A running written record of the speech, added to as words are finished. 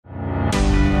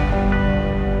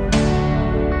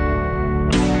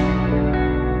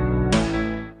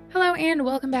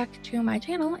welcome back to my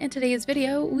channel. In today's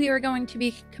video, we are going to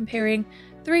be comparing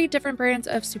 3 different brands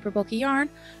of super bulky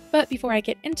yarn. But before I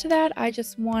get into that, I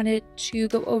just wanted to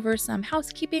go over some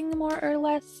housekeeping more or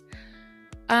less.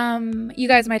 You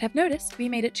guys might have noticed we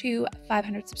made it to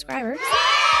 500 subscribers.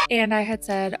 And I had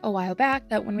said a while back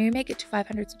that when we make it to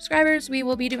 500 subscribers, we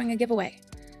will be doing a giveaway.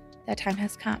 That time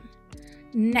has come.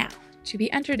 Now, to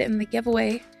be entered in the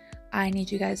giveaway, I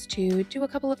need you guys to do a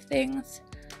couple of things.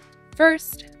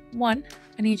 First, 1,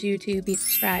 I need you to be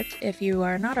subscribed if you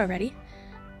are not already.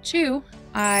 2,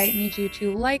 I need you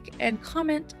to like and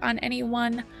comment on any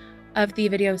one of the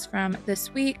videos from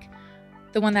this week.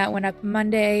 The one that went up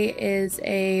Monday is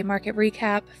a market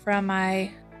recap from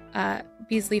my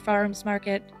Beasley Farms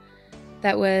market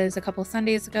that was a couple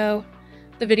Sundays ago.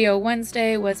 The video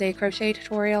Wednesday was a crochet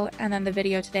tutorial, and then the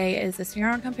video today is this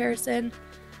yarn comparison.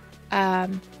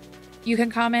 You can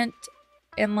comment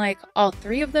in like all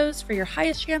 3 of those for your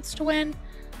highest chance to win,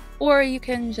 or you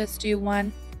can just do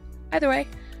one. Either way.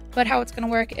 But how it's going to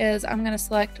work is I'm going to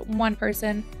select one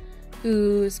person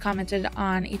who's commented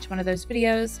on each one of those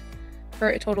videos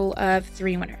for a total of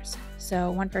 3 winners.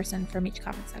 So one person from each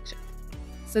comment section.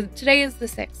 So today is the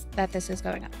 6th that this is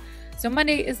going up. So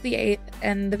Monday is the 8th,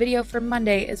 and the video for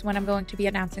Monday is when I'm going to be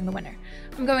announcing the winner.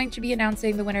 I'm going to be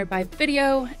announcing the winner by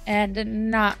video and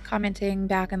not commenting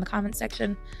back in the comment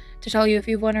section to tell you if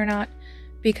you've won or not,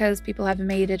 because people have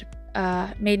made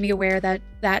me aware that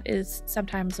that is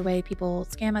sometimes the way people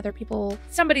scam other people.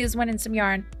 Somebody's winning some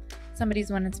yarn,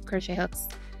 somebody's winning some crochet hooks,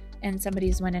 and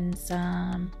somebody's winning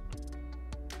some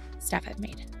stuff I've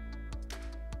made.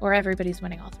 Or everybody's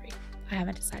winning all 3. I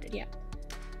haven't decided yet.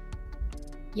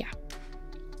 Yeah.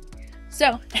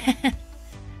 So,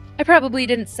 I probably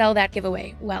didn't sell that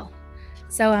giveaway well,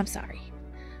 so I'm sorry.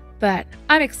 But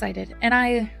I'm excited, and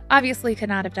I obviously could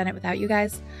not have done it without you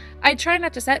guys. I try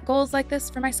not to set goals like this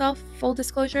for myself, full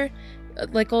disclosure,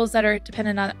 like goals that are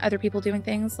dependent on other people doing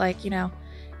things. Like, you know,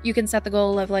 you can set the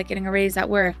goal of like getting a raise at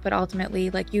work, but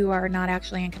ultimately like you are not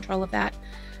actually in control of that.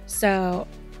 So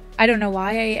I don't know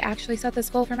why I actually set this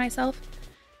goal for myself,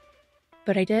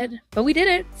 but I did. But we did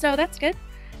it, so that's good.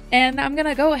 And I'm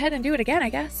gonna go ahead and do it again, I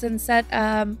guess, and set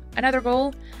another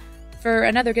goal for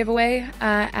another giveaway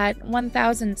at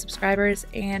 1,000 subscribers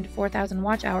and 4,000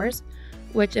 watch hours,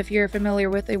 which, if you're familiar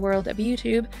with the world of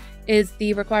YouTube, is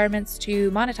the requirements to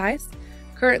monetize.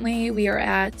 Currently, we are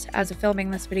at, as of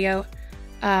filming this video,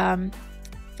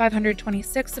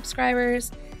 526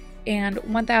 subscribers and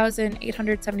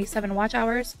 1,877 watch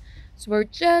hours. So we're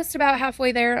just about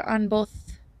halfway there on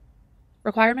both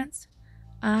requirements.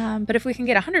 But if we can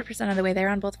get 100% of the way there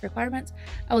on both requirements,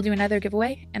 I will do another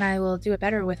giveaway, and I will do it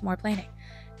better with more planning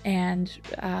and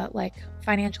like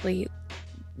financially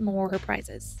more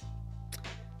prizes.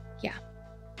 Yeah.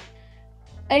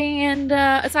 And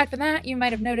aside from that, you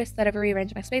might have noticed that I've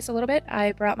rearranged my space a little bit.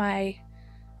 I brought my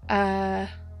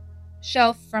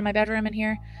shelf from my bedroom in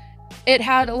here. It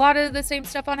had a lot of the same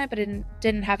stuff on it, but it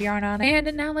didn't have yarn on it.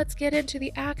 And now let's get into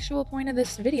the actual point of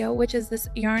this video, which is this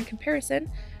yarn comparison,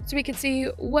 so we can see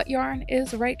what yarn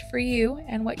is right for you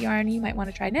and what yarn you might want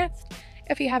to try next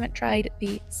if you haven't tried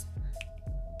these.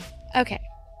 Okay,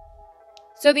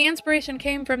 so the inspiration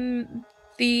came from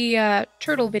the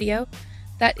turtle video.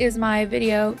 That is my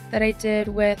video that I did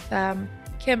with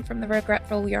Kim from the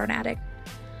Regretful Yarn Addict.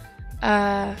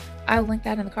 I'll link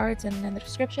that in the cards and in the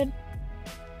description.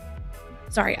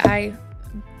 Sorry,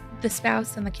 the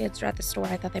spouse and the kids are at the store.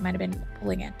 I thought they might have been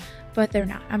pulling in, but they're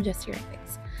not. I'm just hearing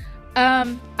things.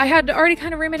 I had already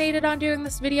kind of ruminated on doing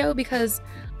this video because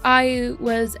I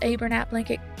was a Bernat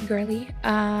Blanket girly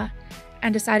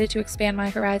and decided to expand my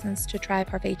horizons to try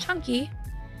Parfait Chunky.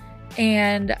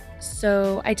 And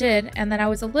so I did, and then I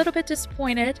was a little bit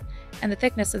disappointed in the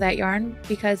thickness of that yarn,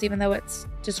 because even though it's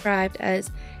described as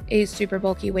a super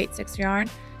bulky weight 6 yarn,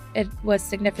 it was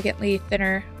significantly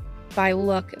thinner by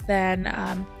look than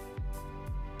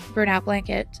Bernat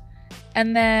Blanket.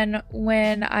 And then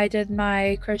when I did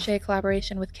my crochet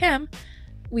collaboration with Kim,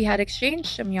 we had exchanged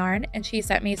some yarn, and she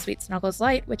sent me Sweet Snuggles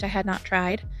Lite, which I had not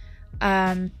tried.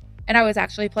 And I was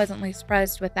actually pleasantly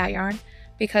surprised with that yarn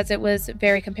because it was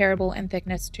very comparable in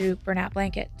thickness to Bernat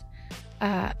Blanket.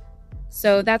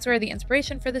 So that's where the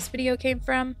inspiration for this video came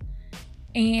from.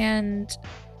 And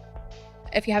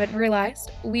if you haven't realized,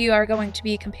 we are going to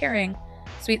be comparing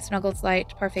Sweet Snuggles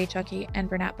Lite, Parfait Chunky, and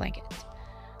Bernat Blanket.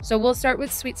 So we'll start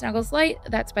with Sweet Snuggles Lite.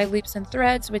 That's by Leaps and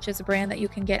Threads, which is a brand that you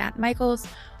can get at Michael's.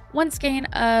 One skein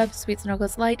of Sweet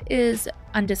Snuggles Lite is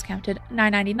undiscounted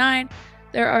 $9.99.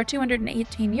 There are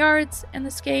 218 yards in the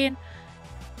skein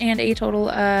and a total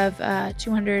of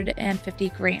 250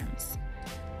 grams.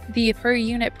 The per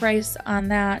unit price on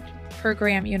that per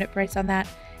gram unit price on that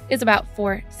is about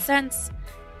 4 cents.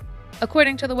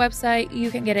 According to the website, you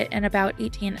can get it in about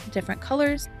 18 different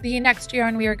colors. The next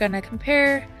yarn we are going to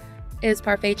compare is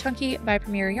Parfait Chunky by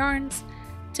Premier Yarns.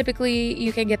 Typically,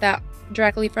 you can get that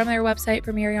directly from their website,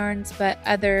 Premier Yarns, but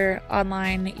other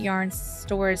online yarn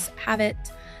stores have it,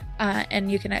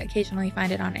 and you can occasionally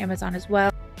find it on Amazon as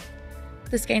well.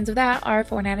 The skeins of that are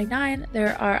 $4.99.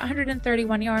 There are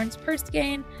 131 yarns per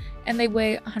skein, and they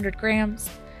weigh 100 grams.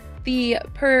 The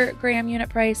per gram unit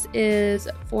price is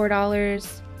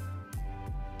 $4.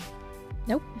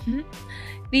 Nope.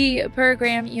 The per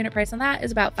gram unit price on that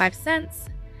is about 5 cents.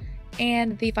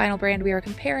 And the final brand we are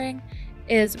comparing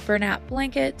is Bernat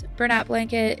Blanket. Bernat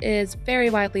Blanket is very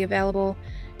widely available.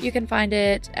 You can find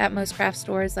it at most craft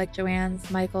stores like Joann's,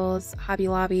 Michael's, Hobby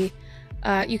Lobby.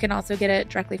 You can also get it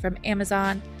directly from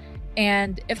Amazon.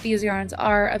 And if these yarns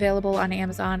are available on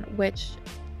Amazon, which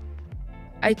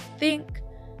I think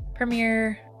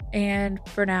Premier and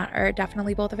Bernat are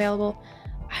definitely both available,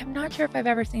 I'm not sure if I've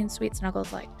ever seen Sweet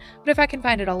Snuggles Lite, but if I can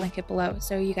find it, I'll link it below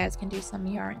so you guys can do some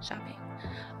yarn shopping.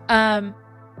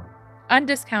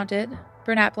 Undiscounted,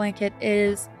 Bernat Blanket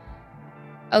is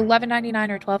 $11.99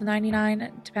 or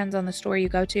 $12.99, depends on the store you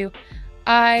go to.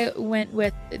 I went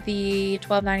with the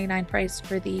 $12.99 price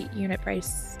for the unit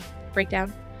price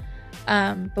breakdown,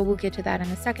 but we'll get to that in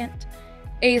a second.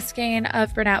 A skein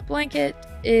of Bernat Blanket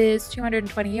is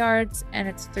 220 yards and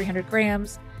it's 300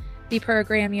 grams. The per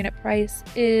gram unit price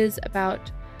is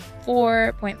about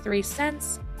 4.3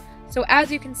 cents. So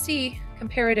as you can see,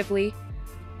 comparatively,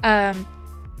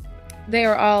 they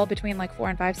are all between like 4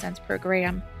 and 5 cents per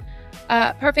gram.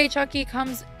 Parfait Chunky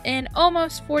comes in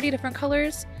almost 40 different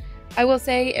colors. I will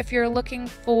say if you're looking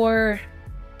for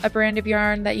a brand of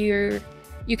yarn that you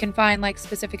can find like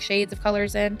specific shades of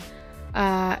colors in,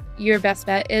 your best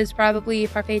bet is probably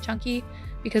Parfait Chunky,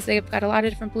 because they've got a lot of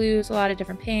different blues, a lot of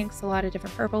different pinks, a lot of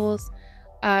different purples,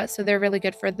 so they're really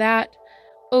good for that.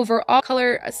 Overall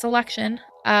color selection,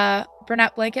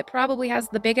 Bernat Blanket probably has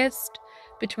the biggest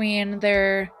between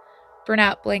their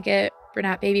Bernat Blanket,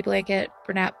 Bernat Baby Blanket,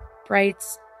 Bernat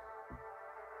Brights,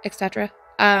 etc.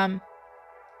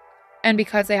 And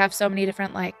because they have so many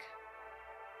different like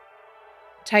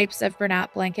types of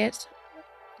Bernat Blanket,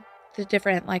 the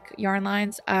different like yarn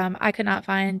lines, I could not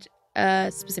find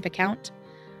a specific count.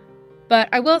 But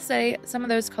I will say some of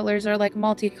those colors are like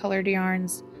multicolored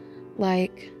yarns,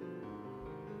 like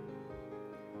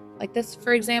this,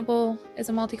 for example, is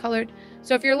a multicolored.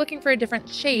 So if you're looking for different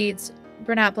shades,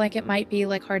 Bernat Blanket might be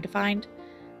like hard to find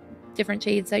different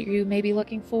shades that you may be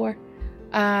looking for.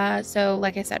 So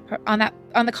like I said,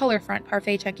 on the color front,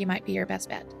 Parfait Chunky might be your best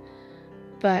bet.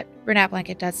 But Bernat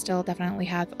Blanket does still definitely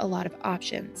have a lot of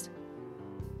options.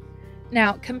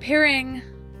 Now, comparing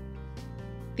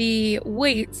the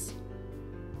weights,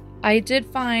 I did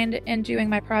find in doing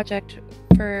my project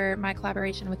for my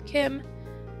collaboration with Kim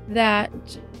that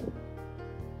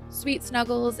Sweet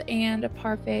Snuggles and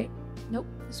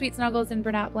Sweet Snuggles and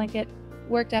Bernat Blanket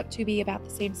worked up to be about the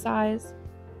same size.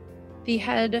 The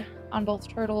head on both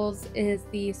turtles is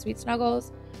the Sweet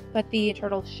Snuggles, but the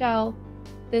turtle shell,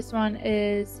 this one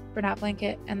is Bernat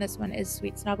Blanket and this one is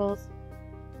Sweet Snuggles.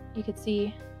 You can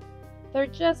see they're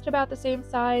just about the same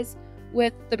size,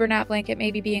 with the Bernat Blanket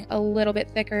maybe being a little bit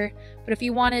thicker. But if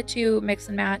you wanted to mix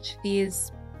and match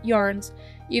these yarns,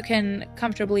 you can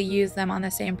comfortably use them on the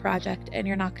same project and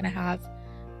you're not going to have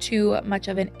too much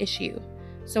of an issue.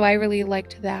 So I really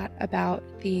liked that about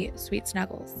the Sweet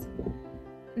Snuggles.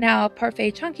 Now,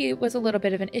 Parfait Chunky was a little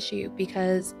bit of an issue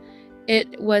because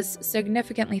it was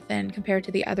significantly thin compared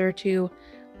to the other two.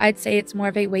 I'd say it's more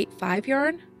of a weight 5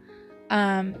 yarn.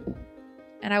 And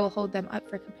I will hold them up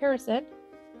for comparison.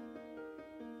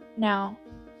 Now,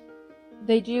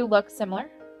 they do look similar,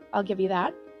 I'll give you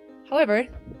that. However,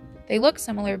 they look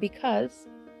similar because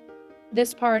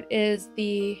this part is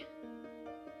the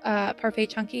Parfait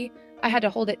Chunky. I had to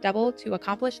hold it double to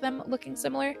accomplish them looking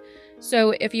similar.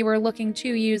 So if you were looking to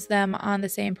use them on the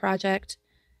same project,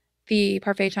 the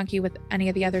Parfait Chunky with any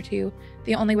of the other two,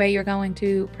 the only way you're going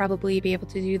to probably be able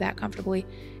to do that comfortably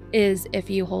is if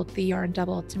you hold the yarn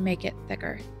double to make it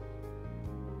thicker.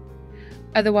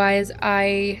 Otherwise,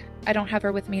 I don't have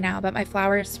her with me now, but my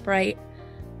flower sprite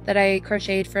that I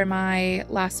crocheted for my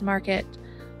last market,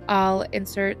 I'll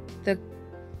insert the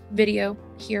video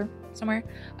here somewhere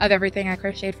of everything I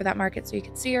crocheted for that market so you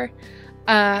can see her.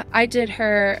 I did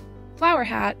her flower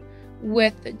hat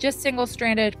with just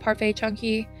single-stranded Parfait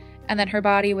Chunky and then her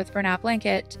body with Bernat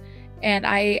Blanket, and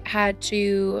I had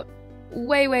to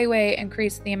way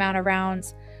increase the amount of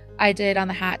rounds I did on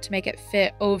the hat to make it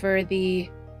fit over the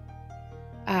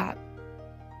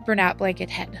Bernat Blanket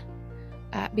head.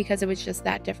 because it was just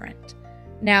that different.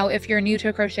 Now, if you're new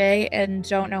to crochet and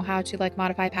don't know how to like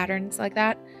modify patterns like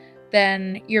that,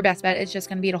 then your best bet is just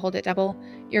going to be to hold it double.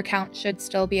 Your count should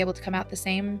still be able to come out the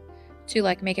same to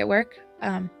like make it work.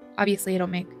 Obviously I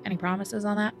don't make any promises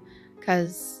on that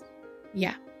because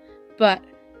yeah, but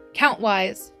count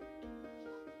wise,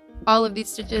 all of these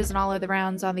stitches and all of the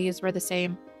rounds on these were the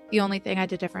same. The only thing I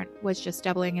did different was just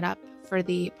doubling it up for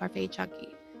the Parfait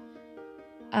Chunky.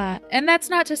 And that's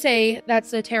not to say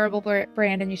that's a terrible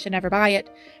brand and you should never buy it,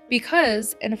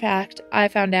 because in fact I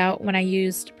found out when I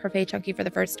used Parfait Chunky for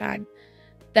the first time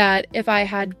that if I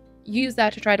had used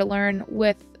that to try to learn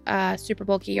with super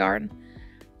bulky yarn,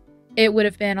 it would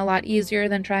have been a lot easier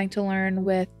than trying to learn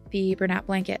with the Bernat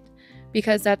Blanket,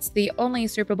 because that's the only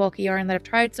super bulky yarn that I've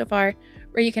tried so far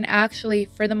where you can actually,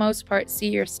 for the most part, see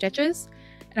your stitches,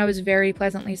 and I was very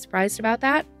pleasantly surprised about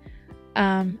that.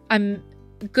 I'm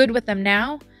good with them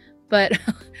now, but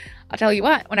I'll tell you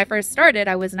what, when I first started,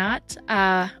 I was not.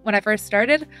 When I first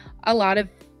started, a lot of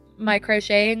my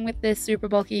crocheting with this super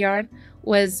bulky yarn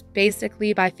was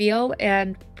basically by feel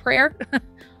and prayer,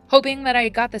 hoping that I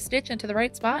got the stitch into the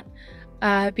right spot,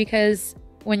 because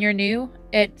when you're new,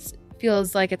 it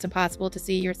feels like it's impossible to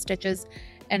see your stitches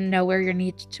and know where you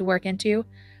need to work into.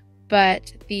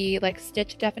 But the like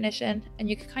stitch definition, and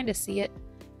you can kind of see it,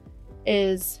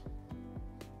 is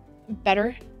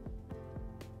better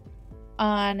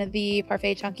on the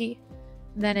Parfait Chunky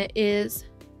than it is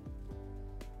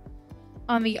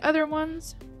on the other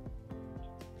ones.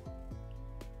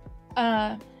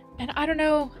 And I don't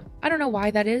know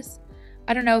why that is.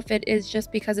 I don't know if it is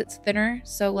just because it's thinner,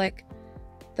 so like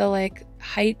the like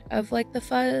height of like the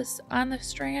fuzz on the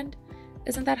strand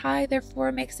isn't that high, therefore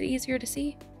it makes it easier to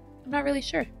see. I'm not really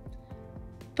sure,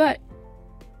 but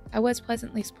I was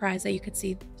pleasantly surprised that you could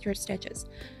see your stitches.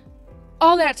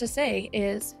 All that to say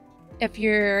is, if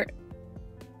you're,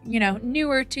 you know,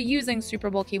 newer to using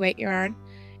super bulky weight yarn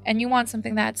and you want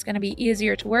something that's going to be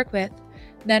easier to work with,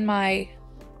 then my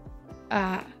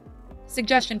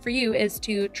suggestion for you is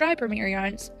to try Premier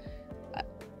Yarn's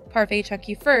Parfait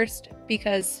Chunky first,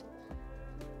 because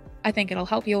I think it'll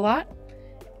help you a lot.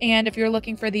 And if you're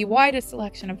looking for the widest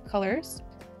selection of colors,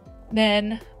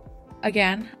 then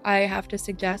again, I have to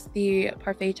suggest the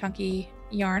Parfait Chunky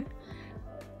yarn.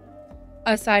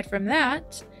 Aside from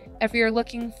that, if you're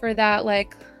looking for that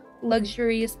like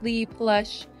luxuriously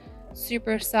plush,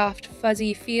 super soft,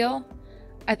 fuzzy feel,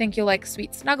 I think you'll like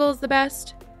Sweet Snuggles the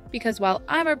best, because while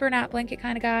I'm a Bernat Blanket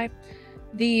kind of guy,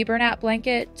 the Bernat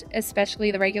Blanket,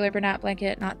 especially the regular Bernat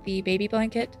Blanket, not the baby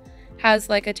blanket, has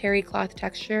like a terry cloth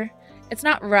texture. It's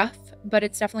not rough, but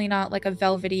it's definitely not like a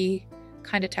velvety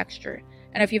kind of texture.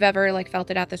 And if you've ever like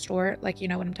felt it at the store, like you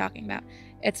know what I'm talking about.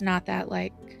 It's not that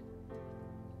like,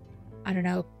 I don't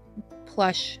know,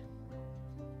 plush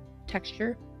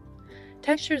texture.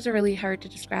 Textures are really hard to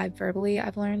describe verbally,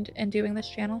 I've learned in doing this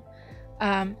channel.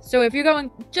 So if you're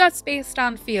going just based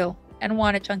on feel and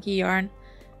want a chunky yarn,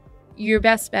 your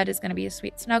best bet is going to be a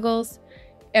Sweet Snuggles.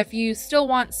 If you still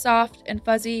want soft and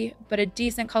fuzzy, but a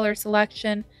decent color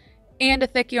selection and a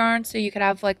thick yarn so you could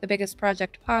have like the biggest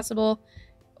project possible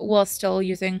while still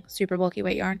using super bulky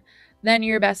weight yarn, then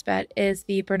your best bet is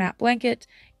the Bernat Blanket.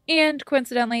 And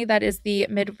coincidentally, that is the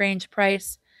mid-range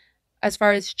price. As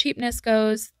far as cheapness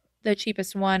goes, the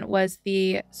cheapest one was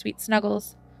the Sweet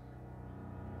Snuggles.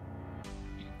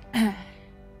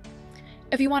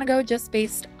 If you want to go just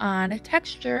based on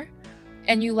texture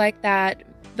and you like that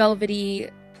velvety,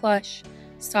 plush,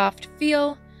 soft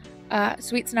feel,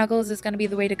 Sweet Snuggles is going to be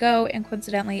the way to go. And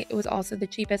coincidentally, it was also the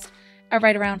cheapest at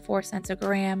right around 4 cents a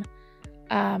gram.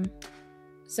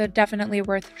 So definitely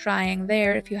worth trying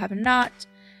there if you have not.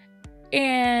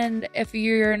 And if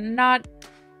you're not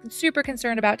super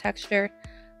concerned about texture,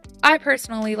 I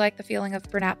personally like the feeling of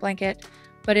Bernat Blanket,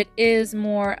 but it is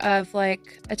more of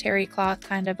like a terry cloth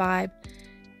kind of vibe.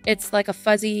 It's like a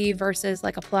fuzzy versus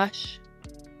like a plush,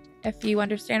 if you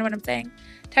understand what I'm saying.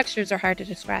 Textures are hard to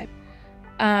describe.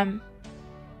 But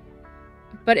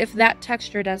if that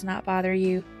texture does not bother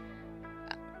you,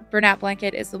 Bernat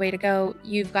Blanket is the way to go.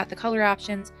 You've got the color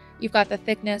options, you've got the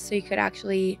thickness, so you could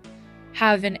actually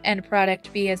have an end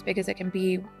product be as big as it can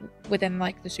be within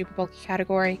like the super bulky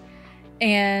category.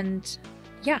 And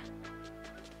yeah,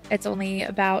 it's only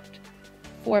about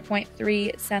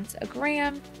 4.3 cents a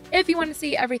gram. If you want to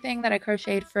see everything that I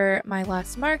crocheted for my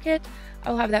last market,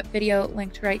 I'll have that video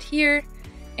linked right here.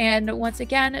 And once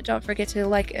again, don't forget to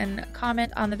like and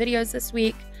comment on the videos this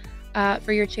week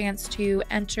for your chance to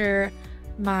enter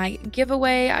my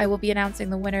giveaway. I will be announcing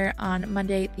the winner on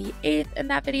Monday the 8th in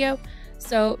that video.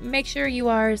 So make sure you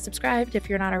are subscribed if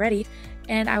you're not already,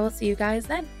 and I will see you guys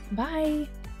then. Bye!